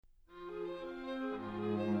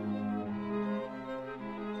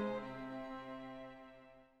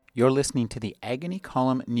You're listening to the Agony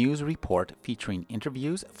Column News Report featuring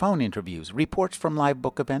interviews, phone interviews, reports from live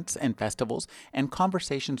book events and festivals, and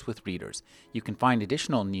conversations with readers. You can find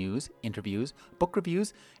additional news, interviews, book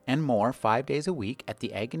reviews, and more 5 days a week at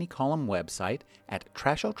the Agony Column website at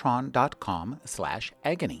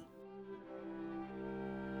trashotron.com/agony.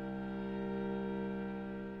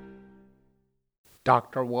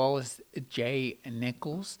 Dr. Wallace J.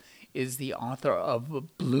 Nichols is the author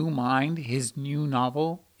of Blue Mind. His new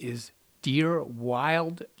novel is Dear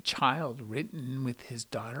Wild Child, written with his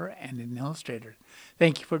daughter and an illustrator.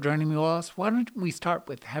 Thank you for joining me, Wallace. Why don't we start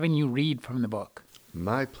with having you read from the book?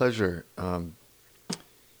 My pleasure. The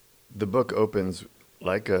book opens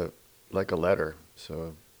like a letter.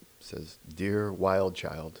 So it says, Dear Wild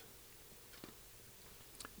Child,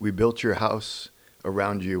 we built your house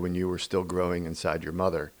around you when you were still growing inside your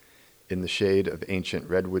mother, in the shade of ancient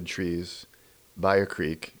redwood trees, by a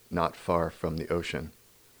creek not far from the ocean.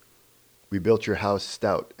 We built your house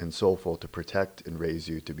stout and soulful to protect and raise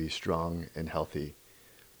you to be strong and healthy.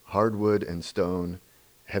 Hardwood and stone,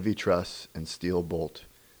 heavy truss and steel bolt,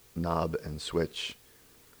 knob and switch.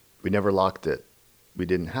 We never locked it. We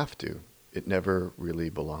didn't have to. It never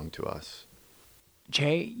really belonged to us.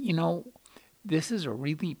 Jay, this is a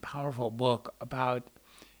really powerful book about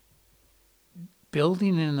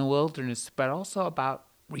building in the wilderness, but also about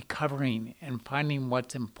recovering and finding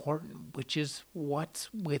what's important, which is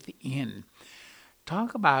what's within.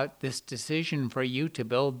 Talk about this decision for you to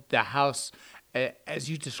build the house, as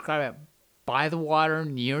you describe it, by the water,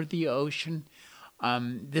 near the ocean.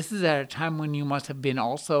 This is at a time when you must have been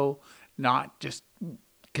also not just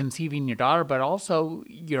conceiving your daughter, but also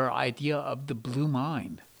your idea of the Blue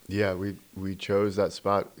Mind. Yeah, we chose that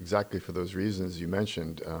spot exactly for those reasons you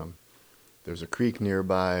mentioned. There's a creek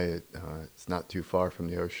nearby. It's not too far from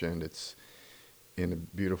the ocean. It's in a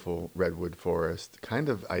beautiful redwood forest, kind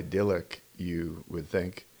of idyllic, you would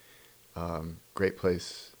think. Great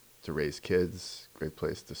place to raise kids, great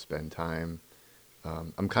place to spend time.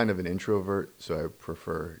 I'm kind of an introvert, so I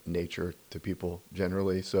prefer nature to people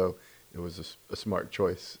generally, so it was a smart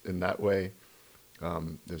choice in that way.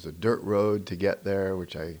 There's a dirt road to get there,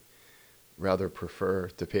 which I rather prefer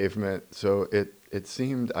to pavement. So it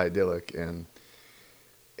seemed idyllic, and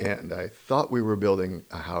I thought we were building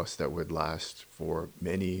a house that would last for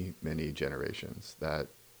many, many generations. That,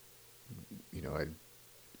 I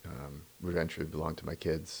would eventually belong to my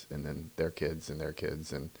kids, and then their kids and their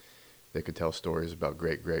kids, and they could tell stories about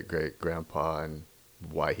great, great, great grandpa and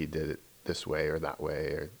why he did it this way or that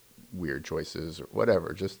way, or weird choices or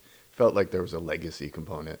whatever. Just felt like there was a legacy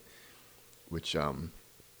component, which I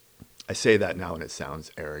say that now and it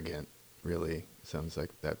sounds arrogant, really. It sounds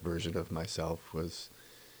like that version of myself was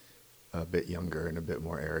a bit younger and a bit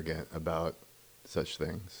more arrogant about such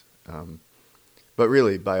things. But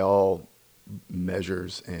really, by all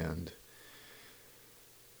measures and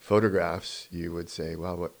photographs, you would say,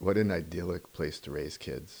 wow, what an idyllic place to raise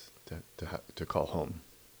kids, to call home.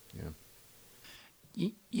 Yeah.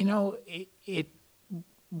 It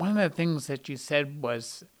one of the things that you said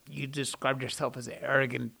was you described yourself as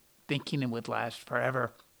arrogant, thinking it would last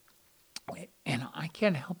forever. And I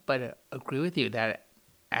can't help but agree with you that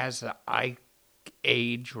as I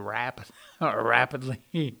age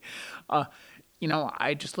rapidly,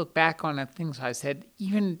 I just look back on the things I said,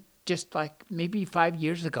 even just like maybe 5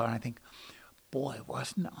 years ago, and I think, boy,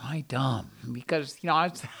 wasn't I dumb? Because,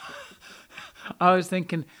 I was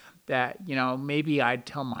thinking that, maybe I'd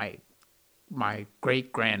tell my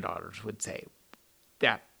great-granddaughters would say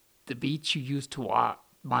that the beach you used to walk,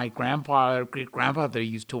 my great-grandfather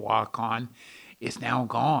used to walk on, is now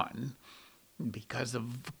gone because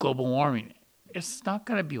of global warming. It's not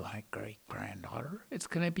going to be my great-granddaughter. It's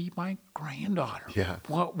going to be my granddaughter. Yeah.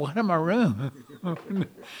 What a maroon.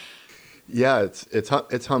 Yeah,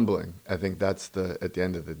 it's humbling. I think that's at the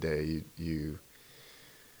end of the day, you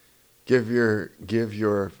give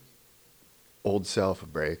your old self a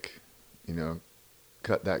break,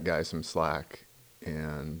 cut that guy some slack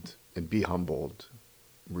and be humbled,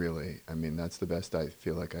 really. I mean, that's the best I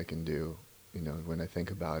feel like I can do, when I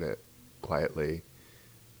think about it quietly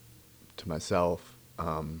to myself.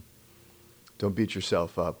 Don't beat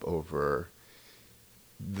yourself up over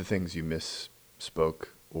the things you misspoke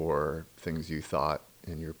or things you thought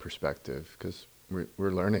in your perspective, because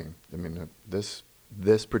we're learning. I mean, this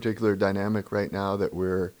particular dynamic right now that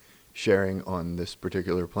we're sharing on this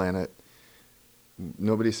particular planet,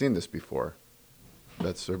 nobody's seen this before.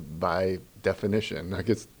 That's by definition. Like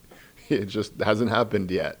it just hasn't happened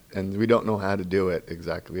yet, and we don't know how to do it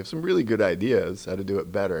exactly. We have some really good ideas how to do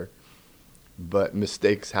it better, but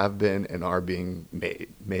mistakes have been and are being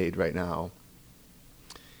made right now.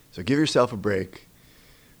 So give yourself a break,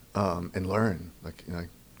 and learn. Like,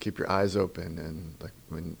 keep your eyes open, and like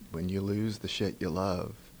when you lose the shit you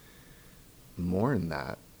love, mourn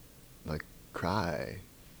that, like cry,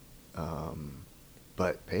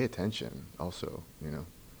 but pay attention also.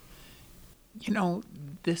 You know,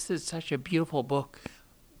 this is such a beautiful book.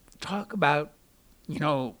 Talk about,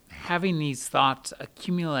 having these thoughts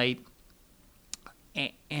accumulate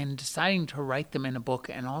and deciding to write them in a book,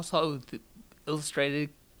 and also the illustrated,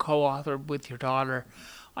 co-authored with your daughter.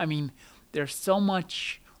 I mean, there's so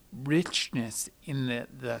much richness in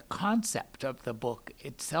the concept of the book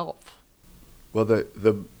itself. Well,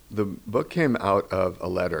 the book came out of a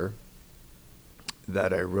letter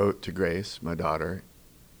that I wrote to Grace, my daughter,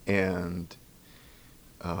 and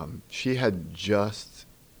she had just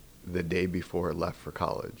the day before left for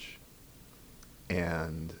college,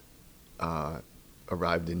 and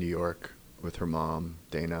arrived in New York with her mom,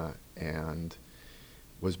 Dana, and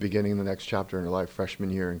was beginning the next chapter in her life,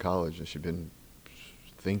 freshman year in college. And she'd been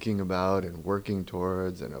thinking about and working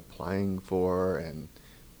towards and applying for and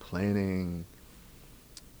planning.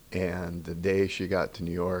 And the day she got to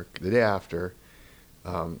New York, the day after,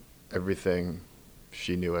 everything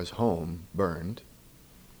she knew as home burned,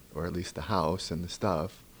 or at least the house and the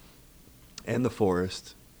stuff, and the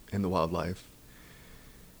forest and the wildlife.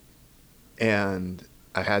 And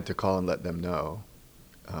I had to call and let them know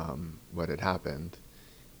what had happened.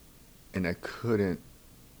 And I couldn't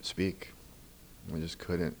speak. I just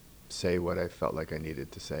couldn't say what I felt like I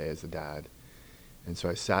needed to say as a dad. And so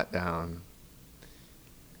I sat down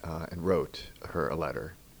and wrote her a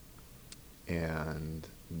letter. And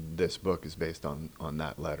this book is based on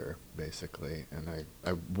that letter, basically. And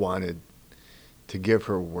I wanted to give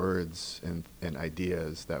her words and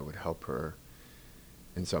ideas that would help her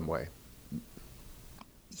in some way.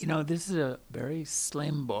 This is a very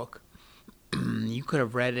slim book. You could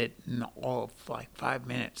have read it in all of like 5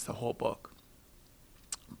 minutes, the whole book.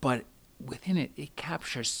 But within it, it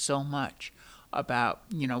captures so much about,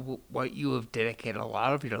 what you have dedicated a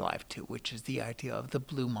lot of your life to, which is the idea of the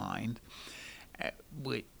blue mind.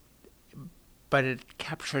 But it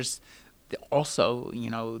captures also,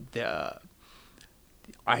 the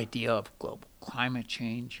idea of global climate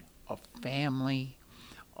change, of family,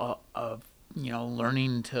 of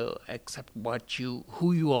learning to accept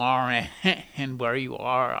who you are and where you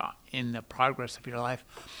are in the progress of your life.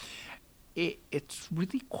 It's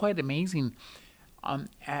really quite amazing.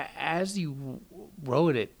 As you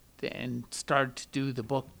wrote it and started to do the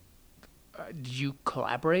book, did you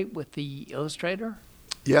collaborate with the illustrator?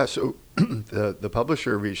 Yeah, so the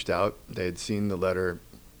publisher reached out. They had seen the letter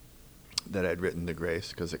that I'd written to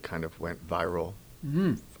Grace because it kind of went viral.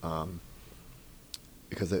 Mm-hmm.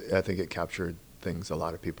 Because I think it captured things a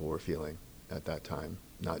lot of people were feeling at that time.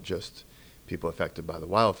 Not just people affected by the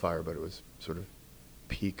wildfire, but it was sort of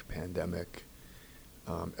peak pandemic.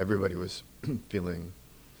 Everybody was feeling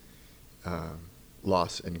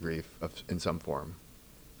loss and grief in some form.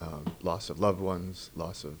 Loss of loved ones,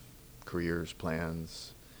 loss of careers,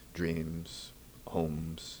 plans, dreams,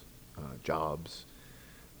 homes, jobs.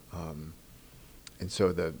 And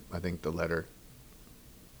so I think the letter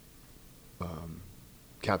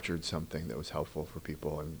captured something that was helpful for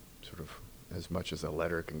people, and sort of as much as a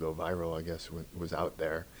letter can go viral, I guess, was out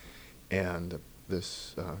there. And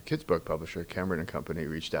this kids book publisher, Cameron and Company,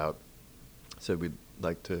 reached out, said we'd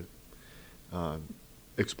like to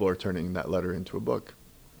explore turning that letter into a book.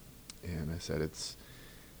 And I said,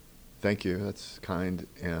 thank you, that's kind,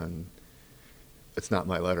 and it's not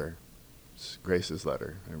my letter, it's Grace's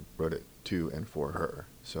letter. I wrote it to and for her.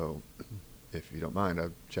 So if you don't mind,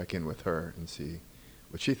 I'll check in with her and see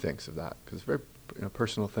what she thinks of that, because it's a very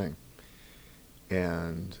personal thing.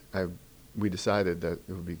 And we decided that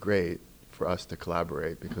it would be great for us to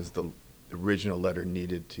collaborate, because the original letter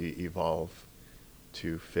needed to evolve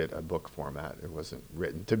to fit a book format. It wasn't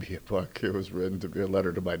written to be a book. It was written to be a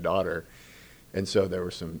letter to my daughter. And so there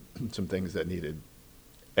were some things that needed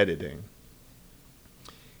editing.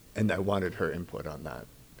 And I wanted her input on that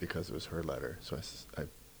because it was her letter. So I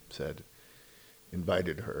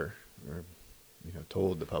invited her, or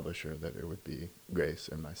told the publisher that it would be Grace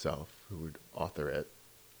and myself who would author it,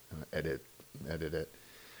 edit it.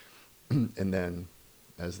 And then,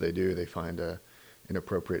 as they do, they find an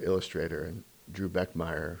appropriate illustrator. And Drew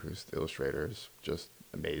Beckmeyer, who's the illustrator, is just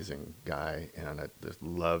amazing guy. And I just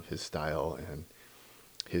love his style and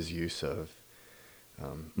his use of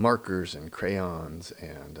markers and crayons.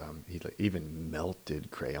 And he even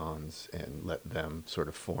melted crayons and let them sort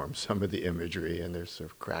of form some of the imagery. And there's sort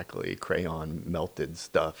of crackly crayon melted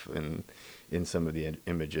stuff in some of the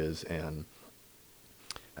images. And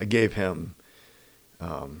I gave him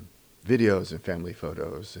videos and family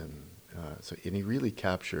photos, and and he really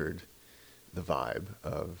captured the vibe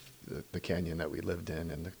of the canyon that we lived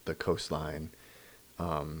in, and the coastline,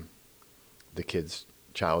 the kids'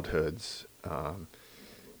 childhoods,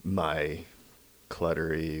 my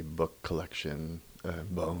cluttery book collection,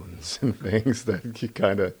 bones and things that you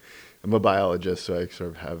kind of. I'm a biologist, so I sort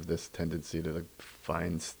of have this tendency to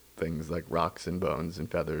find things like rocks and bones and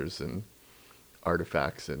feathers and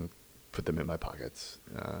artifacts and put them in my pockets,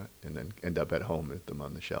 and then end up at home with them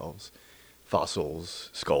on the shelves. Fossils,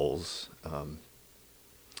 skulls,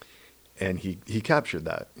 and he captured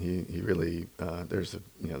that. He really there's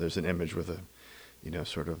an image with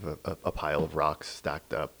sort of a pile of rocks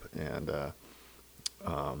stacked up, and a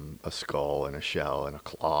skull and a shell and a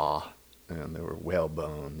claw, and there were whale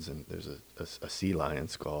bones, and there's a sea lion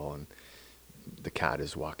skull, and the cat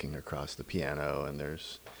is walking across the piano, and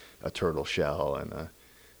there's a turtle shell and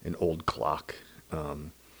an old clock,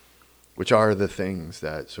 which are the things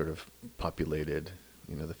that sort of populated,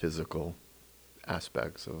 the physical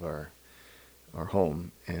aspects of our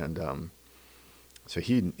home. And so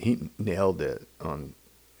he nailed it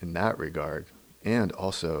in that regard. And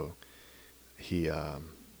also he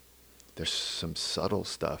there's some subtle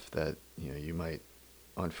stuff that you might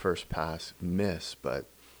on first pass miss, but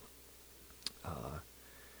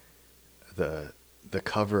the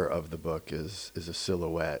cover of the book is a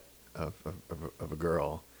silhouette of a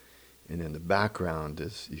girl, and in the background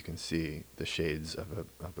you can see the shades of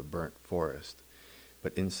a burnt forest,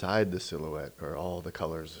 but inside the silhouette are all the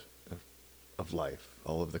colors of life,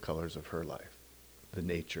 all of the colors of her life, the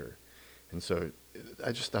nature. And so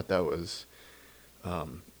I just thought that was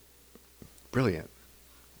brilliant.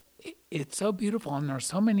 It's so beautiful, and there's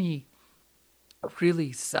so many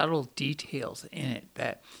really subtle details in it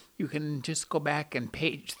that you can just go back and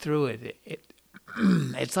page through it.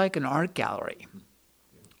 It's like an art gallery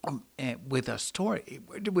with a story,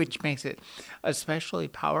 which makes it especially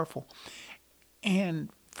powerful. And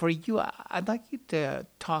for you, I'd like you to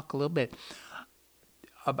talk a little bit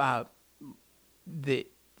about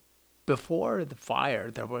before the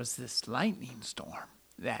fire, there was this lightning storm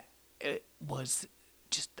that it was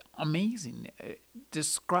just amazing.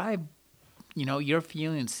 Describe your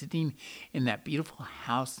feeling sitting in that beautiful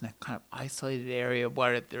house in that kind of isolated area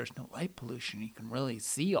where there's no light pollution. You can really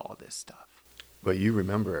see all this stuff. But you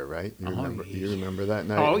remember it, right? You remember that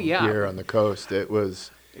night? Oh, yeah. Here on the coast. It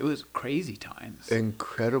was crazy times.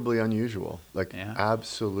 Incredibly unusual. Yeah.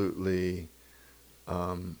 Absolutely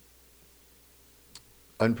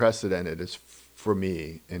unprecedented as for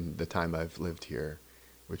me in the time I've lived here,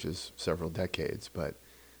 which is several decades. But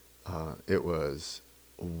it was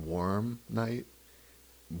a warm night,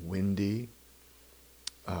 windy,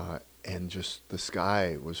 and just the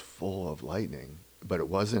sky was full of lightning, but it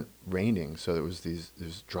wasn't raining, so there was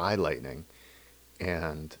dry lightning.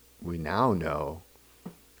 And we now know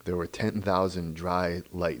there were 10,000 dry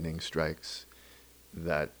lightning strikes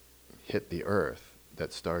that hit the earth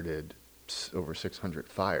that started over 600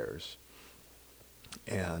 fires.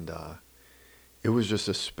 And it was just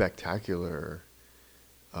a spectacular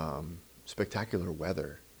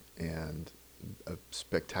weather and a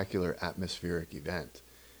spectacular atmospheric event.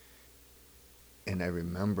 And I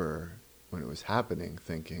remember when it was happening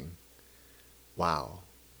thinking, wow,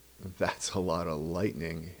 that's a lot of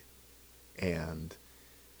lightning, and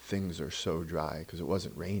things are so dry, because it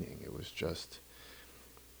wasn't raining, it was just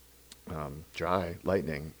dry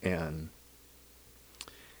lightning. And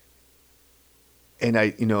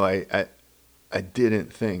I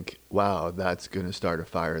didn't think, wow, that's going to start a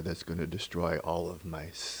fire that's going to destroy all of my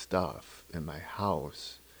stuff in my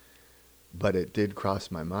house. But it did cross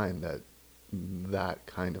my mind that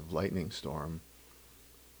kind of lightning storm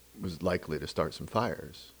was likely to start some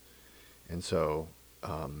fires. And so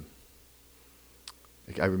I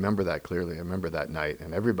remember that clearly. I remember that night,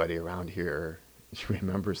 and everybody around here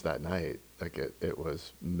remembers that night. Like it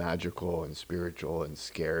was magical and spiritual and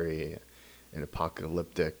scary and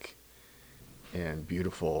apocalyptic and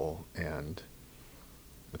beautiful, and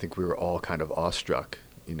I think we were all kind of awestruck,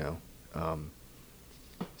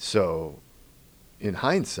 so in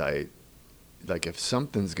hindsight, like if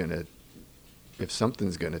something's gonna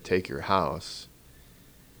take your house,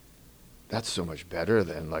 that's so much better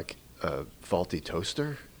than like a faulty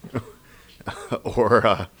toaster or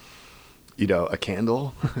a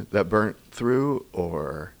candle that burnt through,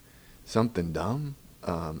 or something dumb.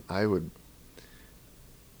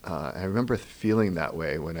 I remember feeling that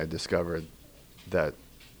way when I discovered that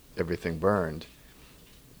everything burned.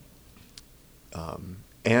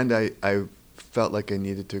 And I felt like I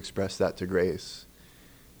needed to express that to Grace,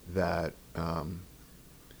 that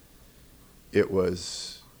it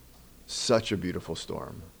was such a beautiful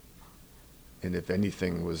storm. And if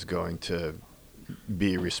anything was going to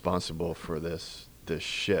be responsible for this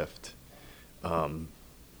shift, I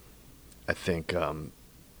think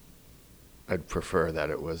I'd prefer that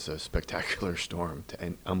it was a spectacular storm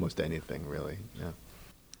to almost anything, really. Yeah.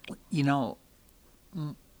 You know,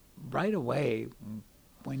 right away,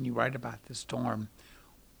 when you write about the storm,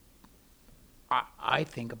 I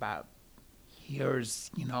think about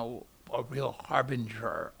here's, a real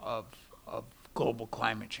harbinger of global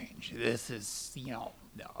climate change. This is,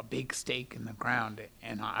 a big stake in the ground.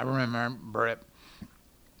 And I remember it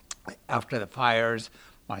after the fires.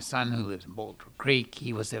 My son, who lives in Boulder Creek,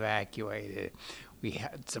 he was evacuated. We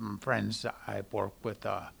had some friends. I worked with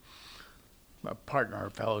a partner,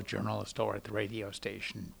 a fellow journalist over at the radio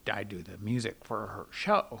station. I do the music for her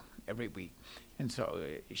show every week. And so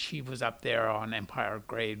she was up there on Empire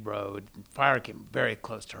Grade Road. Fire came very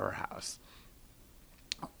close to her house.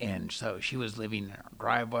 And so she was living in our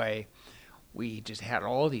driveway. We just had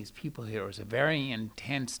all these people here. It was a very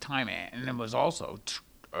intense time. And it was also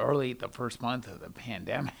early the first month of the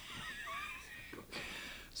pandemic.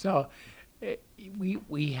 So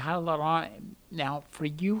we had a lot on. Now, for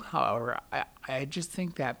you, however, I just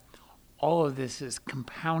think that all of this is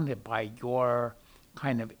compounded by your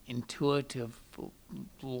kind of intuitive,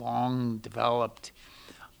 long-developed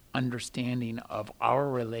understanding of our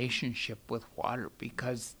relationship with water,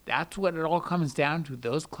 because that's what it all comes down to.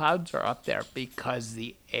 Those clouds are up there because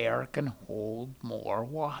the air can hold more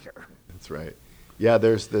water. That's right. Yeah,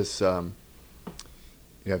 there's this, I've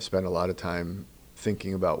spent a lot of time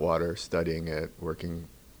thinking about water, studying it, working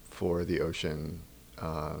for the ocean,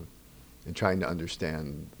 and trying to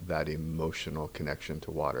understand that emotional connection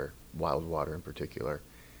to water, wild water in particular,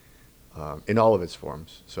 in all of its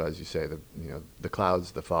forms. So as you say, the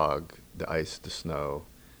clouds, the fog, the ice, the snow,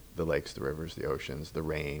 the lakes, the rivers, the oceans, the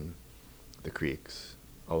rain, the creeks,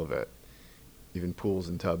 all of it, even pools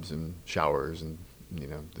and tubs and showers and,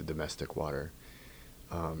 the domestic water.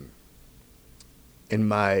 And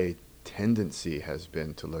my tendency has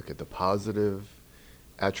been to look at the positive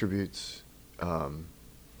attributes,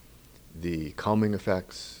 the calming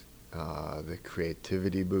effects, the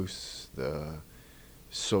creativity boosts, the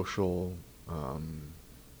social,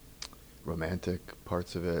 romantic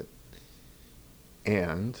parts of it,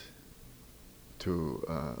 and to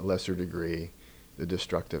a lesser degree, the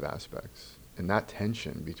destructive aspects. And that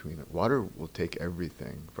tension between it. Water will take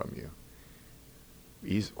everything from you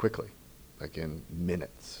quickly, like in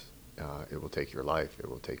minutes. It will take your life. It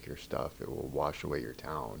will take your stuff. It will wash away your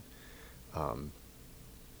town.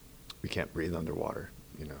 We can't breathe underwater,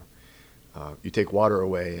 You take water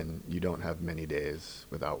away and you don't have many days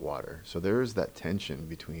without water. So there is that tension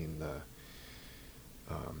between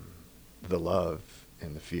the love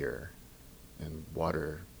and the fear, and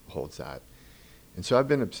water holds that. And so I've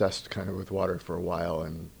been obsessed kind of with water for a while,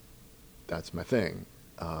 and that's my thing.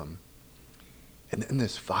 And then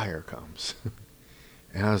this fire comes.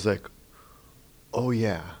 And I was like, oh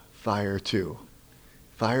yeah, fire too.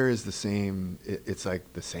 Fire is the same. It's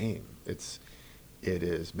like the same. It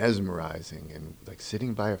is mesmerizing, and like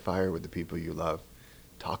sitting by a fire with the people you love,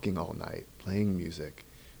 talking all night, playing music,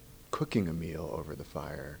 cooking a meal over the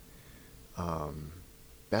fire.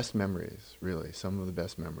 Best memories, really. Some of the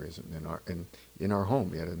best memories in our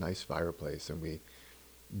home. We had a nice fireplace, and we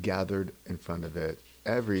gathered in front of it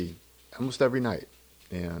almost every night.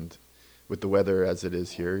 And with the weather as it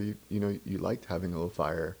is here, you liked having a little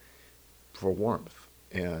fire for warmth.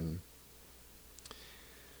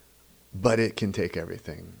 But it can take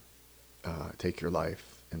everything, take your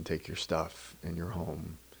life and take your stuff and your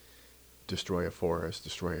home, destroy a forest,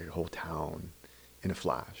 destroy a whole town in a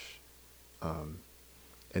flash.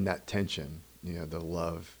 And that tension, the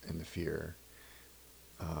love and the fear.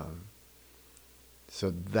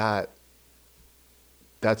 So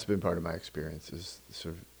that's been part of my experience, is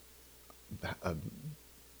sort of a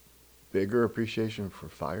bigger appreciation for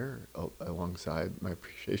fire alongside my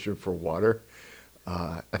appreciation for water.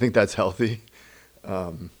 I think that's healthy.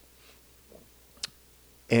 And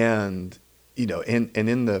in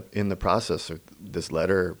the process of this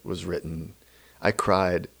letter was written, I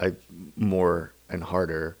cried more and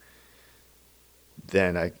harder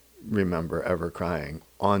than I remember ever crying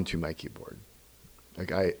onto my keyboard.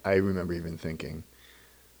 Like I remember even thinking,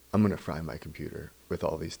 I'm going to fry my computer with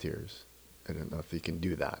all these tears. I don't know if you can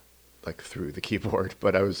do that, like through the keyboard,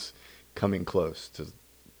 but I was coming close to,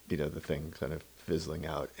 the thing kind of fizzling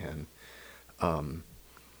out. And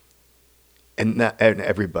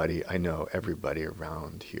everybody, I know everybody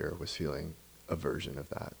around here was feeling a version of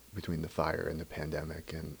that, between the fire and the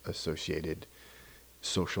pandemic and associated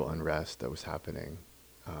social unrest that was happening.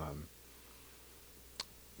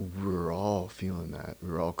 We were all feeling that. We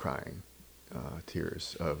were all crying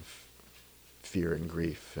tears of fear and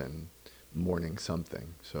grief and mourning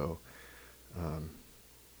something. So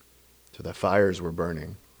the fires were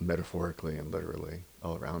burning metaphorically and literally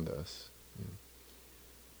all around us.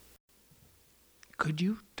 Could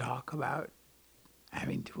you talk about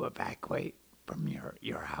having to evacuate from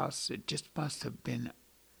your house? It just must have been.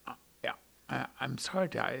 Yeah, I'm sorry.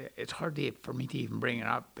 It's hard for me to even bring it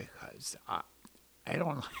up because I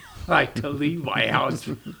don't like to leave my house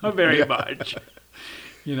very much.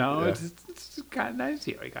 You know, Yeah. it's kind of nice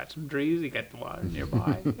here. You got some trees, you got the water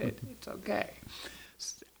nearby. It's okay.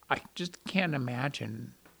 I just can't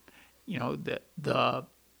imagine, the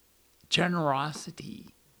generosity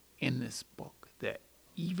in this book, the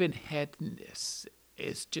even-headedness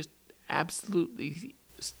is just absolutely,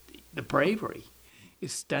 the bravery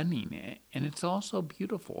is stunning, and it's also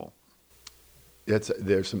beautiful.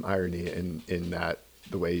 There's some irony in that,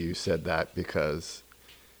 the way you said that, because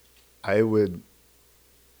I would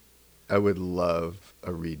love a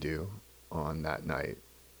redo on that night.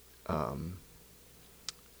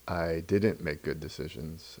 I didn't make good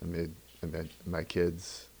decisions. I made my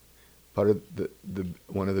kids, part of the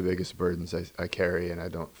one of the biggest burdens I carry, and I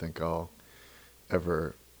don't think I'll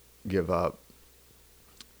ever give up,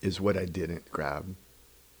 is what I didn't grab.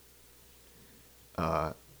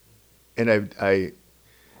 And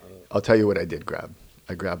I'll tell you what I did grab.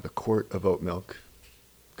 I grabbed a quart of oat milk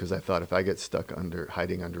because I thought if I get stuck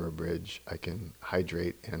hiding under a bridge, I can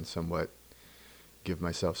hydrate and somewhat give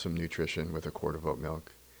myself some nutrition with a quart of oat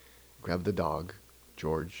milk. Grabbed the dog,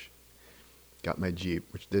 George. Got my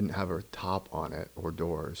Jeep, which didn't have a top on it or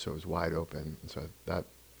doors, so it was wide open. And so that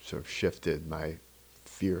sort of shifted my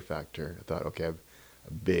fear factor. I thought, okay, I have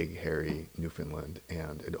a big, hairy Newfoundland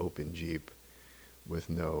and an open Jeep with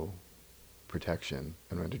no protection.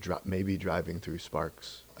 I'm going to maybe driving through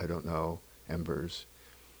sparks. I don't know, embers.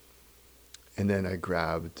 And then I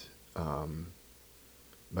grabbed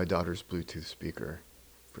my daughter's Bluetooth speaker.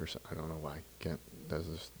 I don't know why.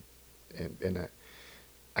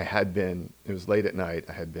 I had been, it was late at night,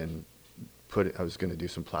 I was going to do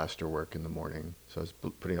some plaster work in the morning, so I was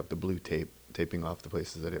putting up the blue tape, taping off the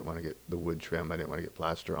places I didn't want to get the wood trim, I didn't want to get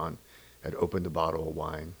plaster on. I'd opened a bottle of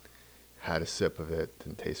wine, had a sip of it,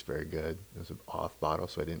 didn't taste very good. It was an off bottle,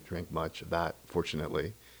 so I didn't drink much of that,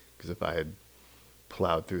 fortunately, because if I had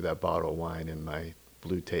plowed through that bottle of wine in my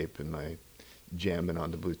blue tape and my jamming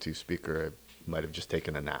on the Bluetooth speaker, I might have just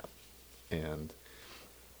taken a nap. And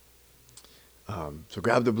so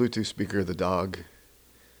grabbed the Bluetooth speaker, the dog,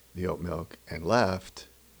 the oat milk, and left,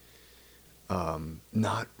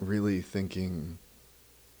 not really thinking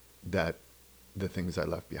that the things I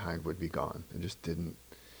left behind would be gone. I just didn't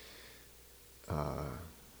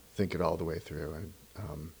think it all the way through.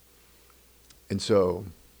 And so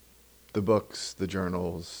the books, the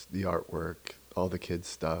journals, the artwork, all the kids'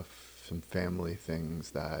 stuff, some family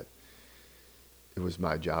things that it was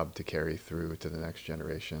my job to carry through to the next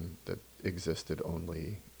generation that existed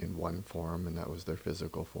only in one form, and that was their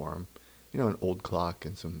physical form. An old clock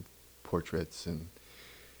and some portraits and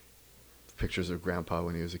pictures of Grandpa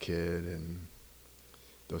when he was a kid and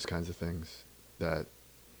those kinds of things that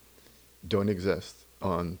don't exist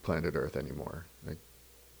on planet Earth anymore.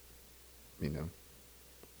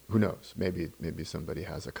 Who knows? Maybe somebody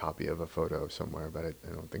has a copy of a photo somewhere, but I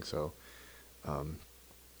don't think so.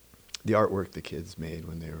 The artwork the kids made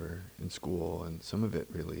when they were in school, and some of it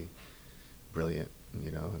really brilliant,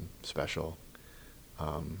 and special.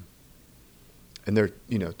 And they're,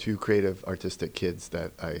 two creative, artistic kids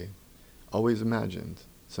that I always imagined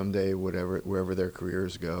someday, wherever their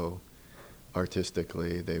careers go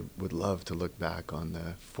artistically, they would love to look back on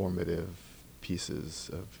the formative pieces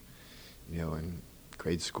of, in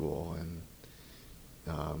grade school. And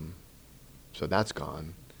so that's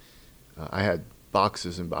gone. I had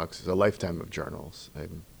boxes and boxes, a lifetime of journals.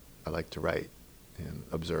 I like to write and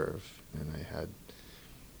observe, and I had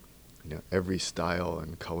every style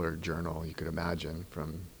and color journal you could imagine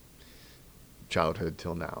from childhood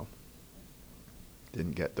till now.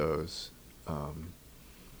 Didn't get those.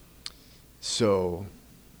 So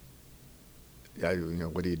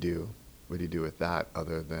what do you do? What do you do with that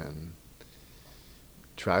other than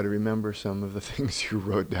try to remember some of the things you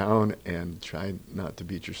wrote down and try not to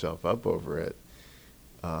beat yourself up over it?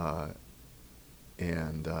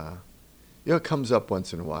 It comes up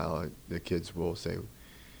once in a while. The kids will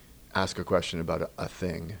ask a question about a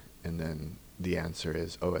thing, and then the answer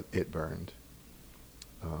is, oh, it burned.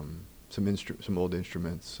 Some old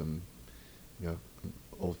instruments, some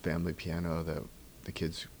old family piano that the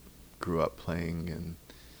kids grew up playing, and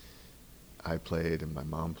I played, and my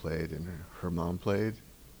mom played, and her mom played.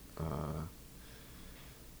 Uh,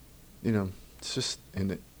 you know, it's just,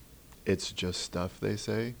 and it's just stuff, they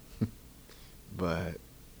say, but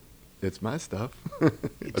it's my stuff.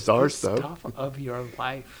 It's our the stuff. stuff of your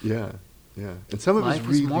life. Yeah, yeah. And some of it's Life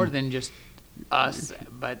really is more than just us,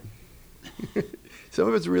 but some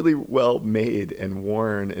of it's really well made and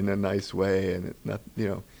worn in a nice way, and it's not,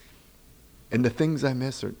 and the things I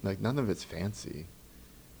miss are like, none of it's fancy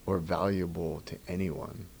or valuable to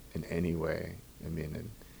anyone in any way. I mean,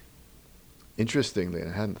 and interestingly,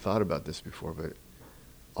 and I hadn't thought about this before, but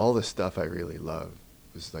all the stuff I really love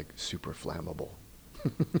was like super flammable.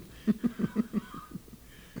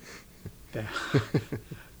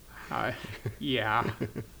 yeah.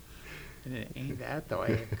 And it ain't that the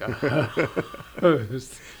way it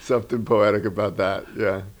goes. Something poetic about that,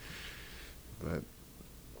 yeah. But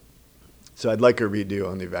so I'd like a redo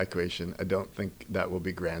on the evacuation. I don't think that will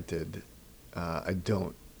be granted. I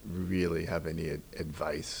don't really have any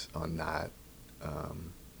advice on that.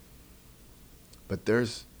 But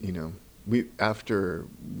there's, after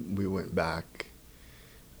we went back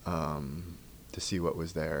to see what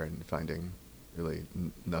was there and finding really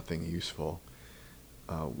nothing useful,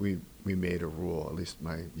 we made a rule. At least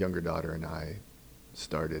my younger daughter and I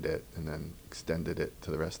started it and then extended it to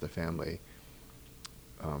the rest of the family,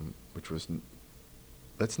 which was,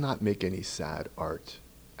 let's not make any sad art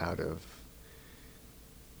out of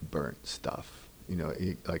burnt stuff.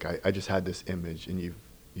 Like I just had this image, and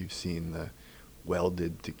you've seen the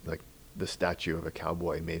like the statue of a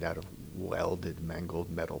cowboy made out of welded, mangled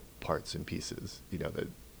metal parts and pieces.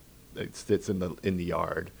 That sits in the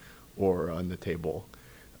yard or on the table.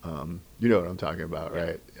 You know what I'm talking about,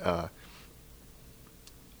 right?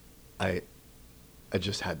 I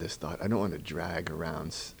just had this thought. I don't want to drag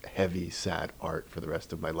around heavy, sad art for the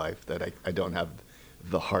rest of my life that I don't have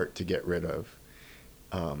the heart to get rid of.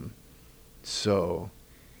 So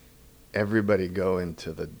everybody go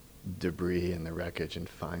into the debris and the wreckage and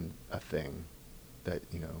find a thing that,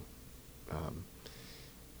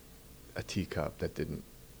 a teacup that didn't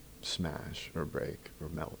smash or break or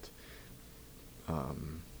melt, a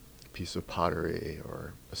piece of pottery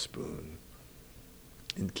or a spoon,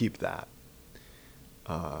 and keep that.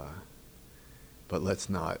 But let's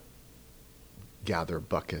not gather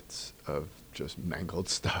buckets of just mangled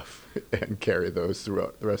stuff and carry those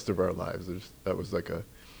throughout the rest of our lives. That was like a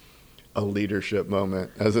leadership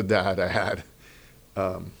moment as a dad I had.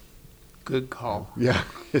 Good call. Yeah.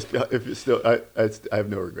 If it's still, I have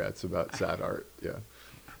no regrets about sad art. Yeah.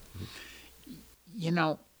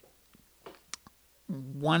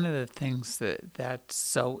 One of the things that's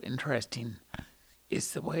so interesting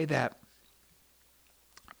is the way that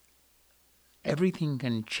everything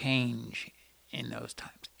can change in those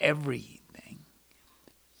times. Everything.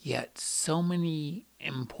 Yet so many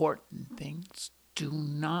important things do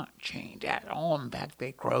not change at all. In fact,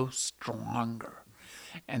 they grow stronger.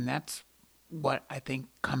 And that's what I think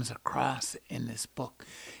comes across in this book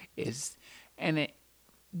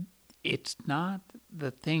it's not the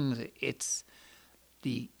things, it's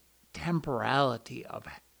the temporality of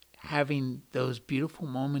having those beautiful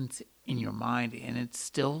moments in your mind, and it's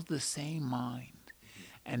still the same mind.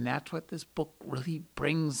 And that's what this book really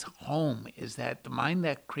brings home, is that the mind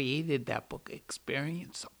that created that book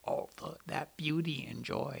experienced all that beauty and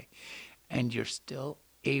joy, and you're still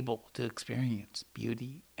able to experience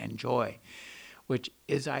beauty and joy, which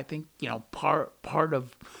is, I think, part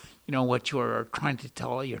of, what you're trying to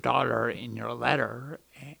tell your daughter in your letter,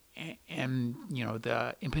 and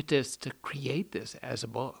the impetus to create this as a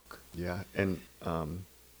book. Yeah, and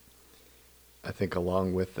I think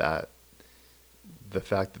along with that, the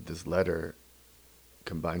fact that this letter,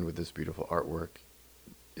 combined with this beautiful artwork,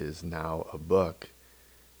 is now a book,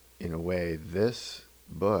 in a way, this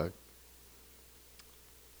book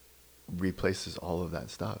replaces all of that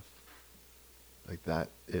stuff. Like that,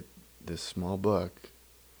 this small book,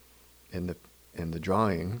 and the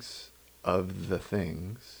drawings of the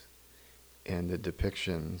things, and the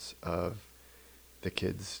depictions of the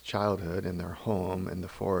kids' childhood and their home and the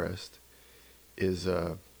forest, is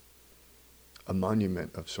a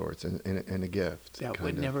monument of sorts, and a gift. That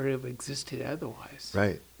would never have existed otherwise.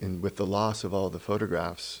 Right. And with the loss of all the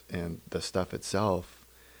photographs and the stuff itself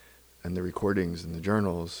and the recordings and the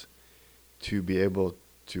journals, to be able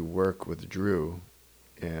to work with Drew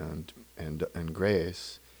and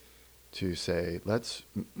Grace to say, let's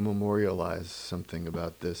memorialize something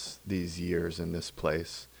about these years in this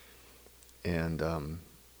place, and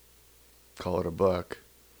call it a book,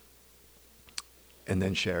 and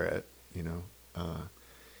then share it,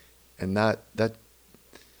 and that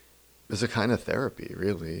as a kind of therapy,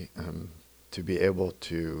 really, to be able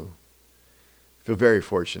to feel very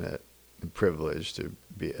fortunate and privileged to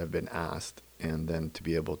have been asked, and then to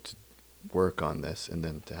be able to work on this, and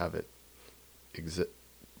then to have it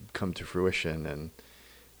come to fruition, and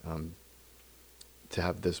to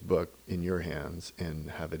have this book in your hands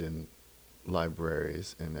and have it in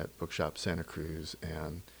libraries and at Bookshop Santa Cruz,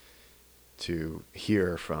 and to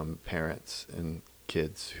hear from parents and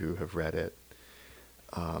kids who have read it,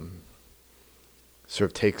 sort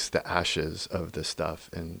of takes the ashes of this stuff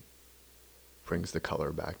and brings the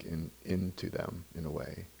color back into them in a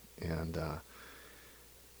way. And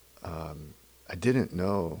I didn't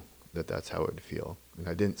know that that's how it would feel, and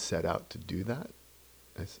I didn't set out to do that.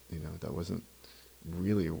 That wasn't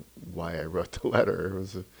really why I wrote the letter. It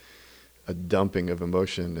was a dumping of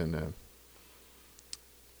emotion and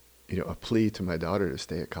a plea to my daughter to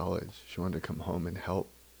stay at college. She wanted to come home and help.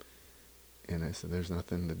 And I said, there's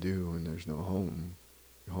nothing to do and there's no home.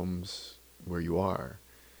 Home's where you are.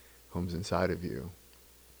 Home's inside of you.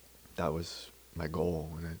 That was my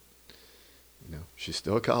goal. And she's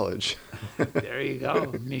still at college. There you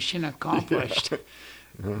go. Mission accomplished.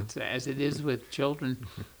 Yeah. As it is with children.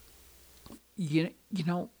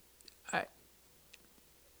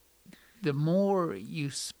 The more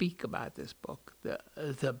you speak about this book,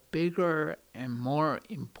 the bigger and more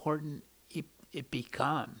important it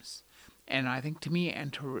becomes. And I think to me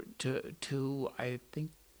and to I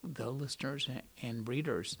think the listeners and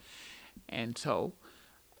readers. And so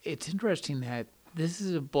it's interesting that this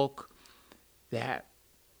is a book that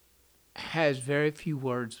has very few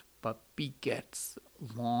words but begets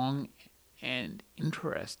long and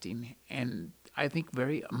interesting and I think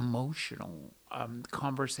very emotional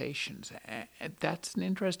conversations. And that's an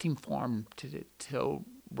interesting form to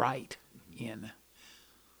write in.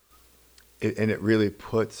 And it really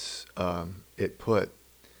puts, it put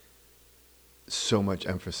so much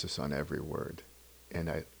emphasis on every word. And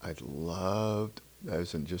I loved, that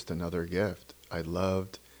was just another gift, I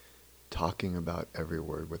loved talking about every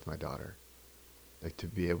word with my daughter. Like to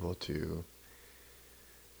be able to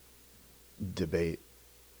debate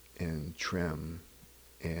and trim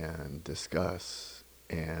and discuss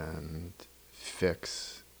and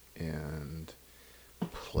fix and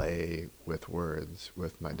play with words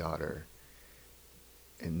with my daughter,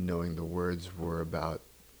 and knowing the words were about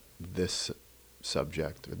this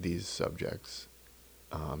subject or these subjects,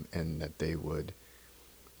 and that they would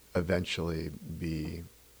eventually be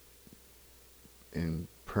in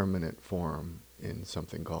permanent form in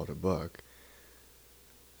something called a book.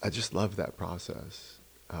 I just love that process,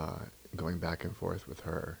 going back and forth with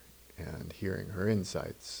her and hearing her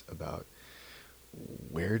insights about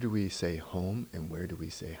where do we say home and where do we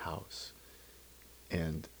say house.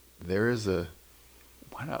 And there is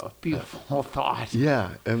what a beautiful thought.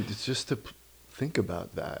 Yeah, and it's just to think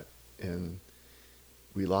about that. And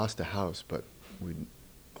we lost a house, but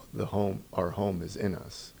our home is in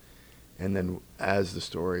us. And then as the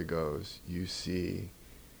story goes, you see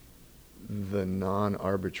the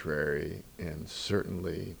non-arbitrary and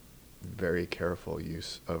certainly very careful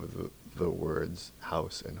use of the words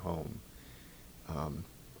house and home.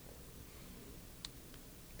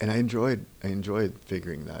 And I enjoyed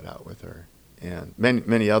figuring that out with her, and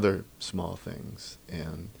many other small things,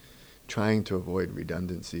 and trying to avoid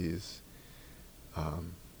redundancies,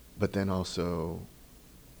 but then also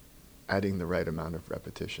adding the right amount of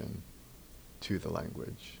repetition to the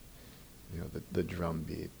language. The drum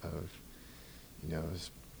beat of,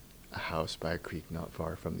 a house by a creek not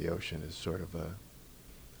far from the ocean is sort of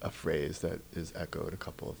a phrase that is echoed a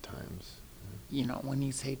couple of times. When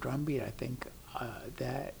you say drumbeat, I think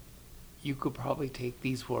that you could probably take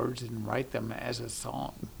these words and write them as a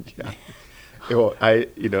song. Yeah. Well, have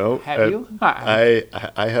you? I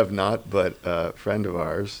have not, but a friend of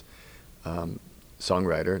ours,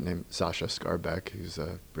 songwriter named Sasha Skarbek, who's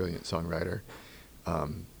a brilliant songwriter,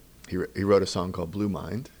 he wrote a song called Blue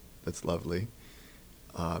Mind that's lovely,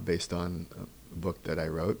 based on a book that I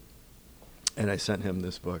wrote. And I sent him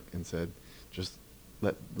this book and said, just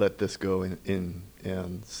let this go in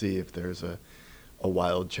and see if there's a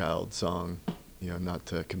Wild Child song, not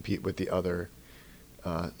to compete with the other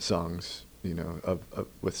songs,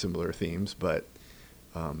 with similar themes, but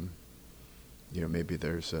maybe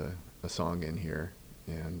there's a song in here.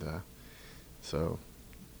 And so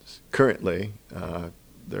currently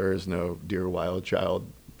there is no Dear Wild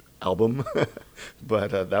Child album,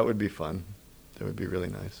 but that would be fun. That would be really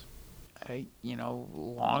nice.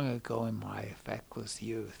 Long ago in my feckless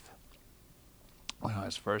youth, when I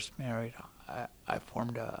was first married, I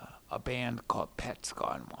formed a band called Pets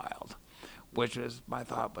Gone Wild, which was my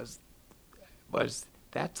thought was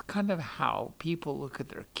that's kind of how people look at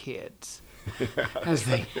their kids as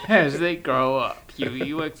they grow up.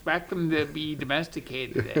 You expect them to be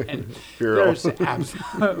domesticated, and Feral. there's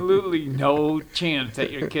absolutely no chance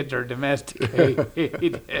that your kids are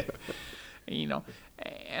domesticated. you know,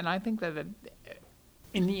 and I think that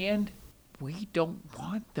in the end, we don't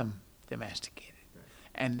want them domesticated.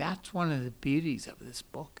 And that's one of the beauties of this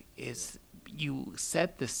book is you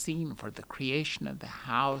set the scene for the creation of the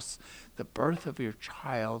house, the birth of your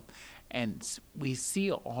child, and we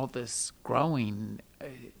see all this growing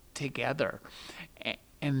together.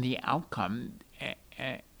 And the outcome,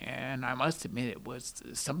 and I must admit it was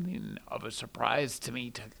something of a surprise to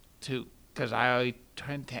me to because I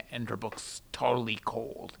tend to enter books totally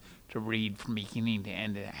cold, to read from beginning to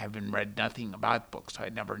end, and having read nothing about books, so I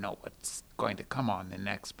never know what's going to come on the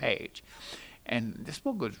next page. And this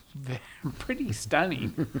book was pretty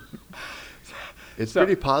stunning. It's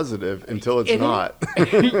pretty positive until it's not.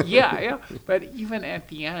 Yeah. But even at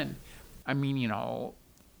the end, I mean, you'll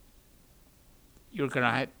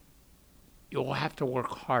have to work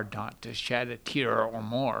hard not to shed a tear or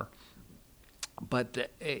more.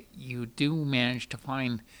 But you do manage to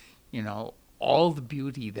find, all the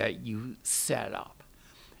beauty that you set up.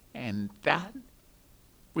 And that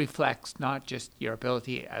reflects not just your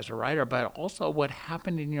ability as a writer, but also what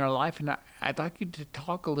happened in your life. And I'd like you to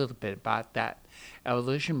talk a little bit about that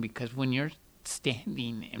evolution, because when you're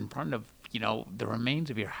standing in front of, the remains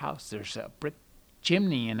of your house, there's a brick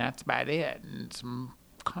chimney and that's about it, and some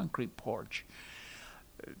concrete porch.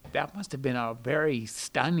 That must have been a very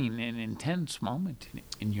stunning and intense moment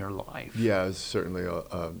in your life. Yeah, it was certainly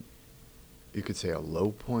you could say a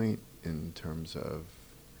low point in terms of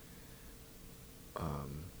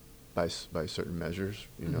by certain measures,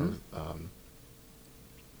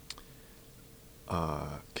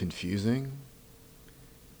 confusing.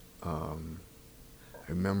 I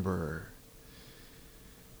remember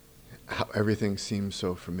how everything seemed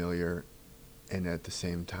so familiar, and at the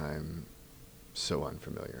same time so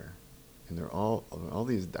unfamiliar, and they're all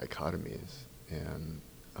these dichotomies. And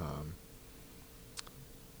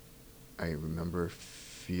I remember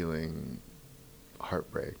feeling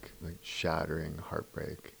heartbreak, like shattering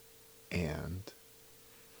heartbreak, and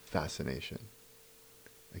fascination,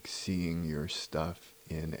 like seeing your stuff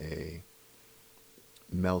in a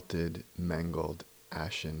melted, mangled,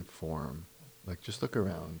 ashen form. Like, just look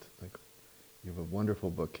around. Like, you have a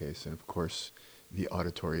wonderful bookcase, and of course the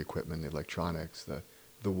auditory equipment, the electronics, the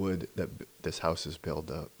wood that this house is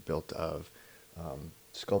built of,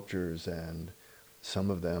 sculptures, and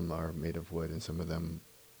some of them are made of wood and some of them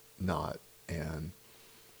not. And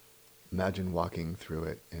imagine walking through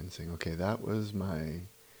it and saying, okay, that was my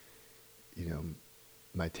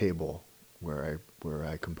table where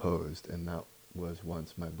I composed, and that was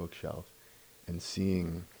once my bookshelf. And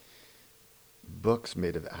seeing books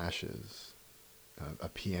made of ashes, a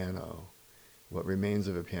piano, what remains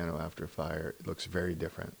of a piano after fire, it looks very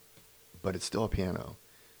different, but it's still a piano.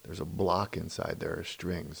 There's a block inside, there are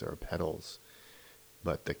strings, there are pedals,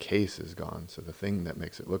 but the case is gone. So the thing that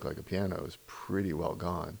makes it look like a piano is pretty well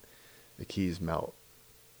gone. The keys melt,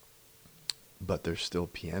 but there's still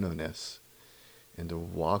piano-ness. And to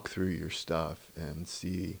walk through your stuff and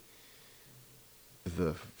see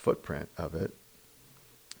the footprint of it,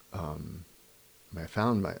 I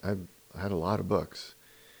had a lot of books.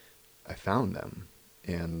 I found them,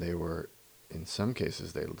 and they were, in some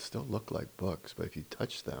cases, they still look like books, but if you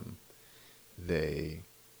touch them, they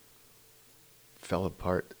fell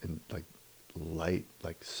apart in light,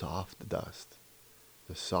 like soft dust.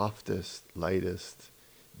 The softest, lightest,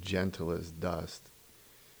 gentlest dust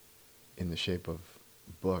in the shape of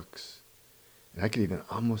books. And I could even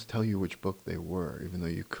almost tell you which book they were, even though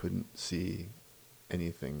you couldn't see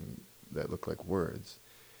anything that looked like words,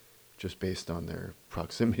 just based on their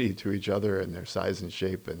proximity to each other and their size and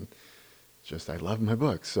shape. And just, I love my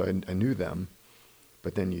books, so I knew them.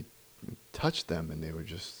 But then you touch them and they would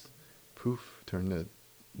just poof, turn to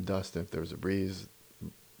dust. And if there was a breeze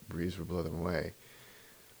would blow them away.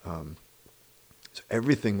 So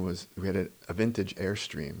everything was, we had a vintage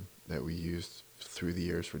Airstream that we used through the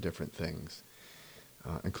years for different things,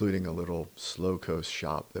 including a little slow coast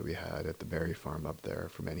shop that we had at the berry farm up there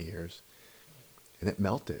for many years. And it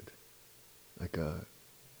melted. Like a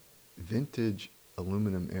vintage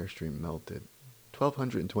aluminum Airstream melted.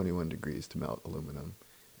 1,221 degrees to melt aluminum,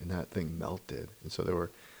 and that thing melted. And so there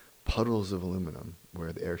were puddles of aluminum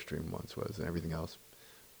where the Airstream once was, and everything else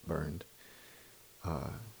burned.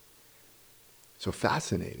 So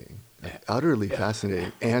fascinating, utterly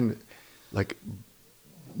fascinating, and like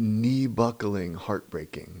knee-buckling,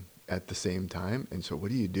 heartbreaking at the same time. And so what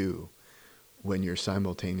do you do when you're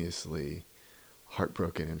simultaneously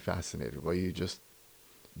heartbroken and fascinated? Well, you just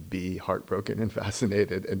be heartbroken and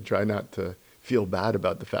fascinated and try not to feel bad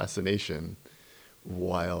about the fascination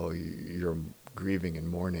while you're grieving and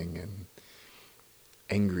mourning and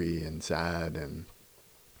angry and sad.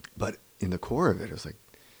 But in the core of it, it was like,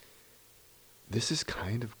 this is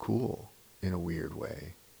kind of cool in a weird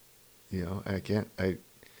way. I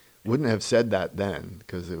wouldn't have said that then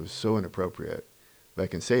because it was so inappropriate, but I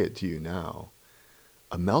can say it to you now.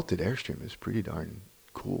 A melted Airstream is pretty darn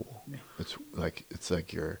cool. Yeah. It's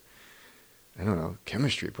like your, I don't know,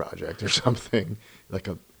 chemistry project or something. Like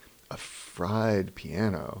a fried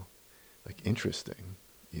piano, like interesting,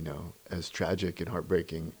 as tragic and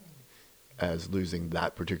heartbreaking as losing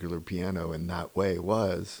that particular piano in that way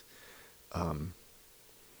was.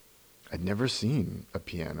 I'd never seen a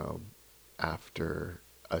piano after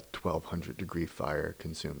a 1200 degree fire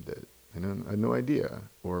consumed it. I had no idea.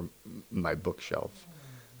 Or my bookshelf.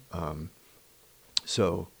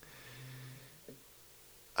 So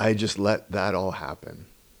I just let that all happen,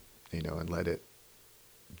 and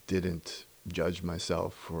didn't judge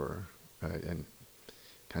myself and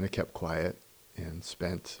kind of kept quiet and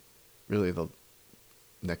spent really the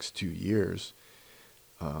next 2 years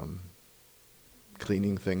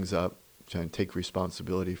cleaning things up, trying to take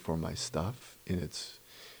responsibility for my stuff in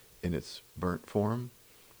its burnt form,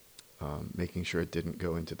 making sure it didn't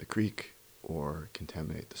go into the creek or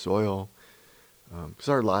contaminate the soil, because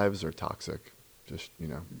our lives are toxic. Just,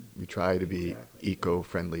 we try to be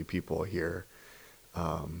eco-friendly people here,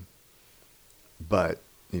 but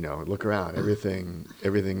look around.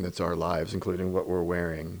 Everything that's our lives, including what we're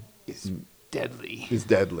wearing, Is deadly. Is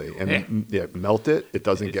deadly, and melt it. It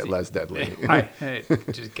doesn't get less deadly. Right. It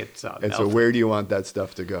just gets And melted. so, where do you want that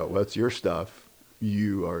stuff to go? Well, it's your stuff.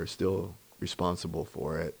 You are still responsible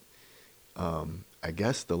for it. I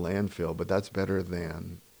guess the landfill, but that's better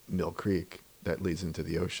than Mill Creek that leads into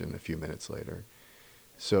the ocean a few minutes later.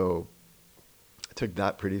 So I took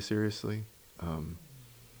that pretty seriously.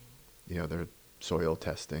 Their soil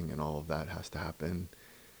testing and all of that has to happen.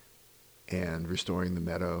 And restoring the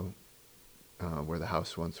meadow where the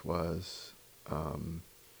house once was. I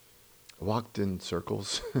walked in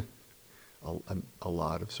circles, a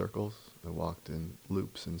lot of circles. I walked in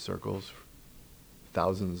loops and circles,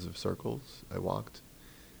 thousands of circles I walked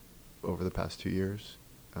over the past 2 years.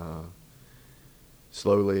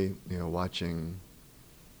 Slowly, watching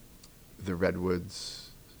the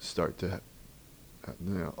redwoods start to,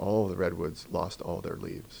 all the redwoods lost all their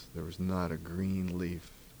leaves. There was not a green leaf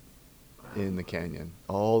in the canyon,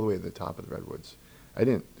 all the way to the top of the redwoods. I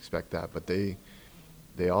didn't expect that, but the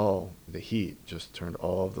heat just turned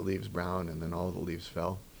all of the leaves brown, and then all the leaves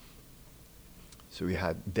fell. So we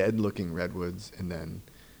had dead-looking redwoods, and then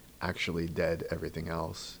actually dead everything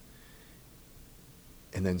else.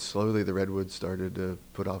 And then slowly the redwoods started to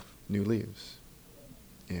put off new leaves,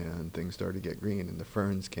 and things started to get green, and the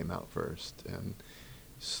ferns came out first, and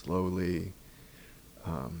slowly,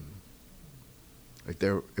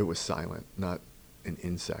 it was silent, not an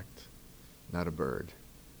insect, not a bird.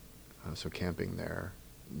 So camping there,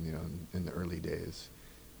 in the early days,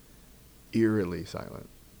 eerily silent,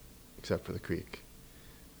 except for the creek.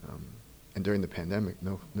 And during the pandemic,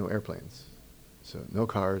 no airplanes. So no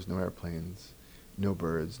cars, no airplanes, no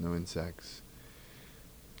birds, no insects,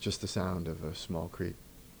 just the sound of a small creek.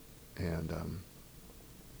 And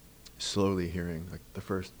slowly hearing like the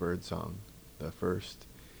first bird song, the first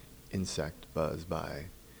insect buzz by,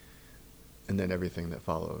 and then everything that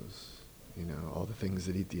follows, all the things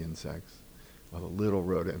that eat the insects, all the little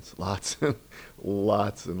rodents, lots and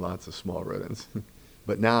lots of small rodents.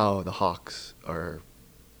 But now the hawks are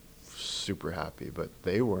super happy, but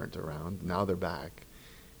they weren't around. Now they're back,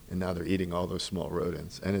 and now they're eating all those small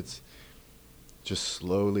rodents. And it's just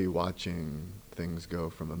slowly watching things go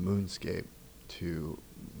from a moonscape to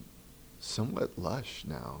somewhat lush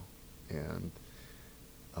now, and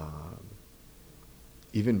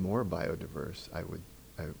even more biodiverse, I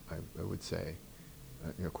would say,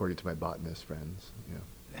 according to my botanist friends.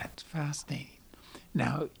 That's fascinating.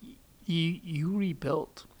 Now, you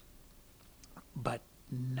rebuilt, but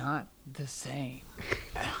not the same.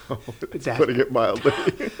 It's putting it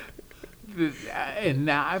mildly. And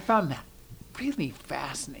I found that really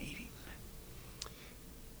fascinating.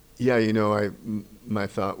 Yeah, my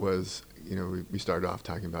thought was, we started off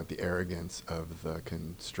talking about the arrogance of the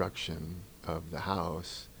construction of the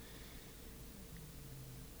house,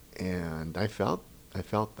 and I felt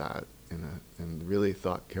that, and really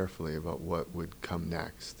thought carefully about what would come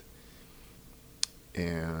next.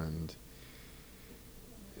 And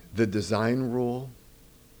the design rule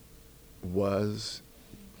was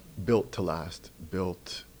built to last,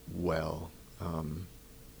 built well.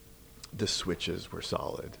 The switches were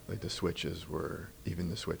solid. Like the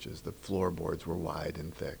floorboards were wide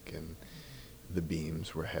and thick, and the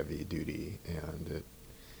beams were heavy duty, and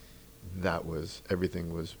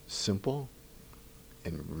everything was simple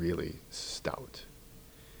and really stout.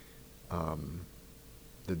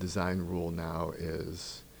 The design rule now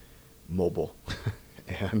is mobile,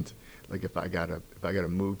 and like if I gotta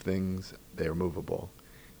move things, they're movable.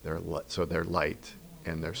 So they're light,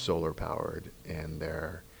 and they're solar powered, and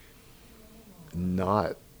they're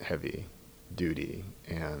not heavy duty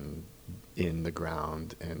and in the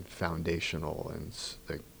ground and foundational and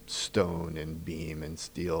like stone and beam and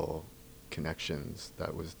steel connections.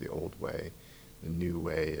 That was the old way. The new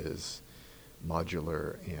way is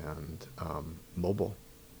modular and mobile,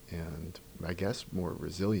 and I guess more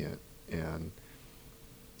resilient. And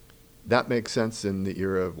that makes sense in the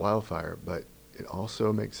era of wildfire, but it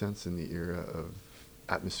also makes sense in the era of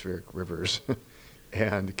atmospheric rivers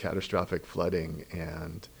and catastrophic flooding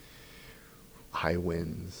and high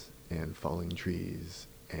winds and falling trees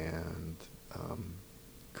and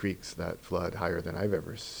creeks that flood higher than I've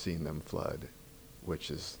ever seen them flood, which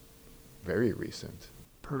is very recent.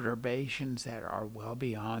 Perturbations that are well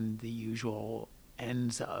beyond the usual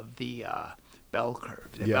ends of the bell curve.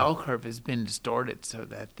 The bell curve has been distorted so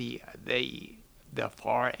that the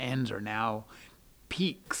far ends are now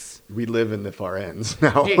peaks. We live in the far ends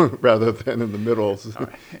now rather than in the middles.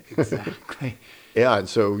 Right, exactly. Yeah, and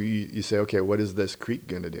so you say, okay, what is this creek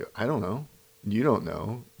going to do? I don't know. You don't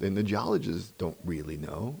know. And the geologists don't really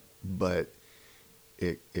know. But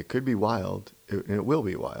it could be wild, and it will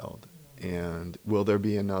be wild. And will there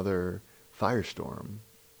be another firestorm,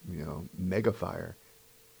 mega fire?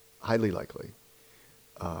 Highly likely.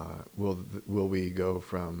 Will we go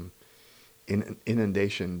from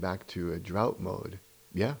inundation back to a drought mode?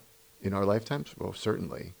 Yeah. In our lifetimes? Well,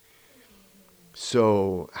 certainly.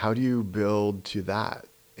 So how do you build to that?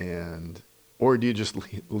 Or do you just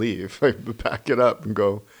leave, pack it up and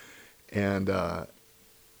go? And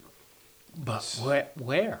but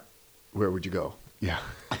where? Where would you go? Yeah.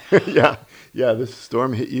 yeah. This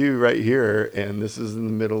storm hit you right here, and this is in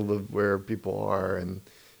the middle of where people are, and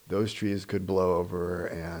those trees could blow over,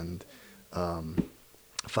 and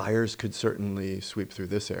fires could certainly sweep through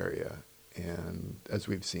this area, and as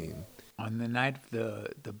we've seen. On the night of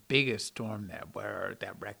the biggest storm that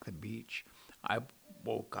wrecked the beach, I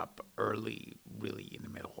woke up early, really in the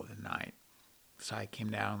middle of the night. So I came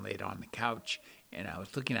down, laid on the couch, and I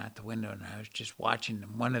was looking out the window, and I was just watching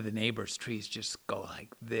one of the neighbor's trees just go like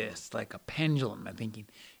this, like a pendulum. I'm thinking,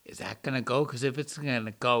 is that going to go? Because if it's going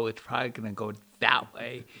to go, it's probably going to go that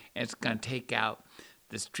way, and it's going to take out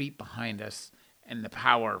the street behind us and the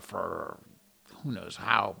power for who knows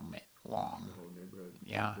how long. The whole neighborhood.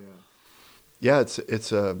 Yeah. Yeah,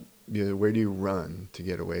 it's a where do you run to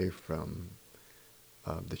get away from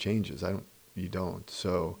the changes? You don't.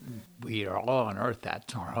 So we are all on Earth.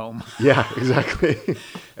 That's our home. Yeah, exactly.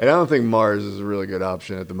 And I don't think Mars is a really good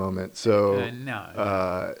option at the moment. So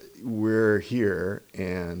no. We're here,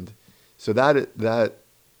 and so that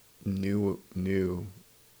new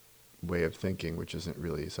way of thinking, which isn't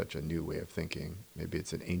really such a new way of thinking, maybe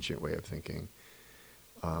it's an ancient way of thinking,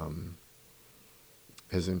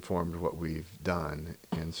 has informed what we've done.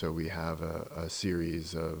 And so we have a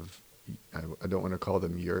series of, I don't want to call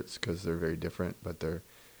them yurts because they're very different, but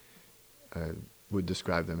I would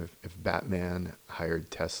describe them if Batman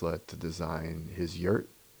hired Tesla to design his yurt,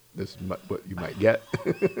 this is what you might get.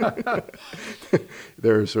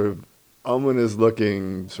 They're sort of ominous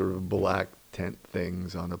looking sort of black tent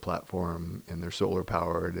things on a platform, and they're solar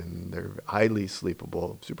powered, and they're highly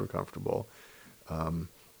sleepable, super comfortable.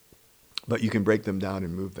 But you can break them down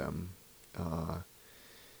and move them,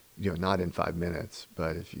 not in 5 minutes,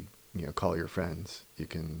 but if you call your friends, you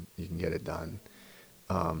can get it done.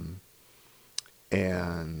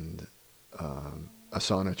 And a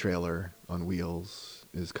sauna trailer on wheels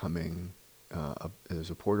is coming.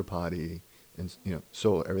 There's a porta potty, and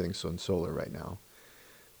solar. Everything's on solar right now.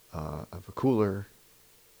 I have a cooler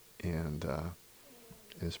and an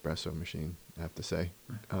espresso machine, I have to say.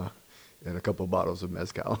 And a couple of bottles of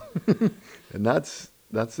mezcal. And that's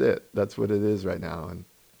it. That's what it is right now. And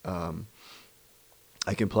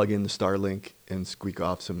I can plug in the Starlink and squeak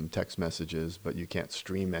off some text messages, but you can't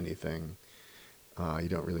stream anything. You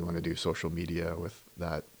don't really want to do social media with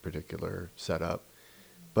that particular setup.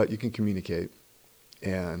 But you can communicate.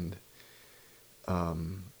 And,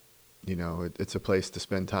 it's a place to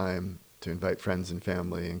spend time, to invite friends and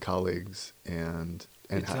family and colleagues. And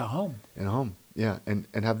it's a home. And a home. Yeah, and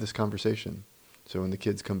have this conversation. So when the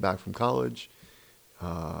kids come back from college,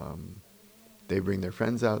 they bring their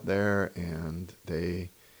friends out there, and they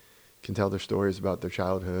can tell their stories about their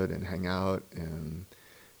childhood and hang out and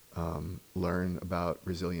learn about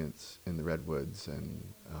resilience in the redwoods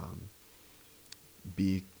and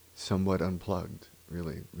be somewhat unplugged,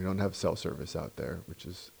 really. We don't have cell service out there, which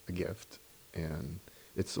is a gift, and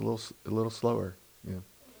it's a little slower. Yeah.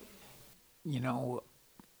 You know,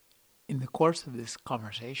 in the course of this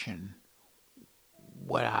conversation,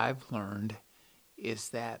 what I've learned is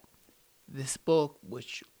that this book,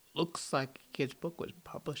 which looks like a kid's book, was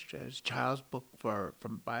published as a child's book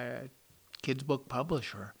by a kid's book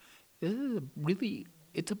publisher. This is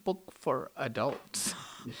it's a book for adults.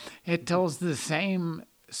 It tells the same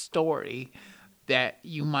story that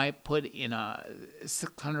you might put in a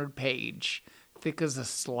 600-page, thick as a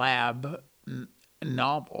slab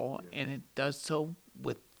novel, and it does so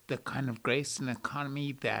with the kind of grace and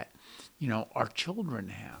economy that, our children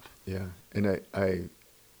have. Yeah, and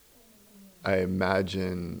I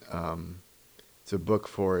imagine it's a book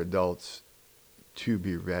for adults to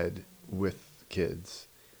be read with kids,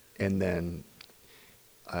 and then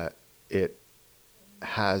it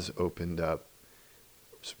has opened up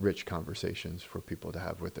rich conversations for people to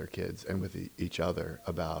have with their kids and with each other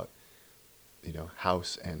about,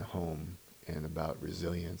 house and home, and about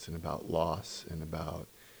resilience, and about loss, and about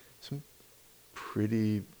some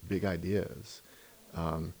pretty big ideas.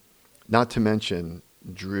 Not to mention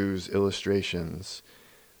Drew's illustrations.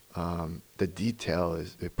 The detail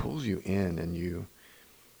it pulls you in, and you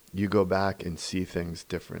go back and see things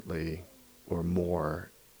differently or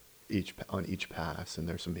more on each pass, and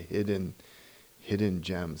there's some hidden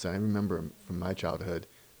gems. And I remember from my childhood,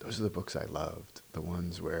 those are the books I loved, the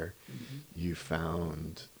ones where you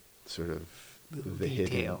found sort of the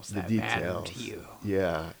details hidden, that the matter details. to you.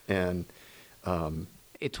 Yeah, and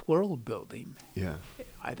it's world building. yeah,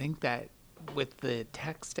 I think that with the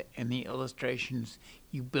text and the illustrations,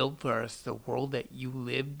 you build for us the world that you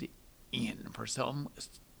lived in for so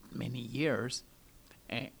many years,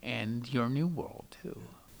 and your new world too.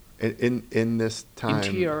 in this time,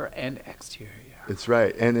 Interior and exterior. it's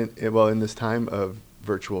right, and in this time of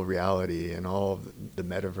virtual reality and all of the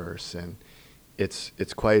metaverse, and it's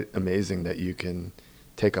quite amazing that you can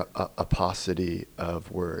take a paucity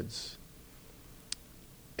of words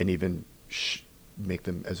and even make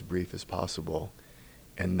them as brief as possible,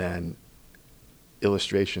 and then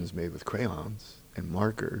illustrations made with crayons and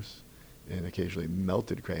markers and occasionally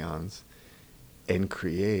melted crayons, and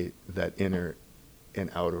create that inner and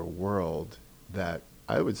outer world that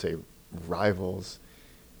I would say rivals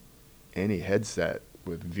any headset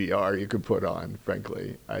with VR you could put on,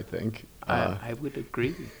 frankly, I think. I would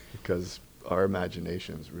agree. Because our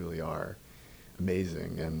imaginations really are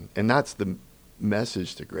amazing. And that's the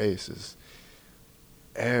message to Grace, is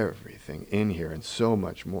everything in here and so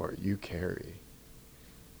much more you carry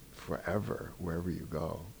forever wherever you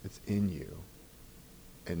go. It's in you.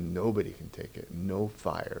 And nobody can take it. No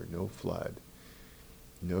fire, no flood,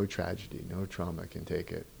 no tragedy, no trauma can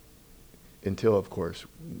take it. Until, of course,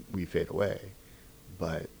 we fade away.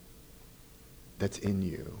 But that's in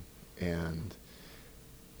you. And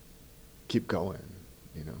keep going,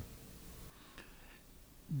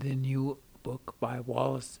 The new book by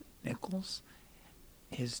Wallace Nichols,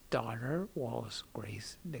 his daughter, Wallace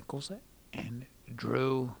Grace Nichols, and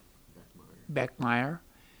Drew Beckmeyer,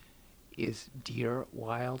 is Dear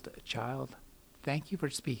Wild Child. Thank you for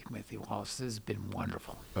speaking with me, Wallace. This has been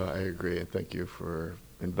wonderful. I agree, and thank you for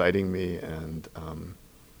inviting me, and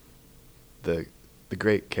the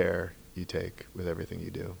great care you take with everything you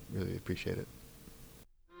do. Really appreciate it.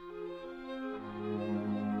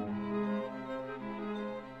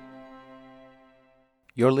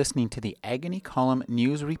 You're listening to the Agony Column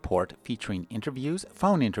News Report, featuring interviews,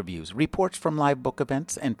 phone interviews, reports from live book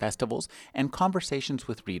events and festivals, and conversations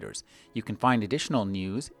with readers. You can find additional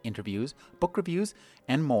news, interviews, book reviews,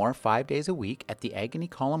 and more 5 days a week at the Agony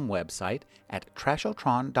Column website at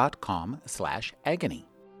trashotron.com/agony.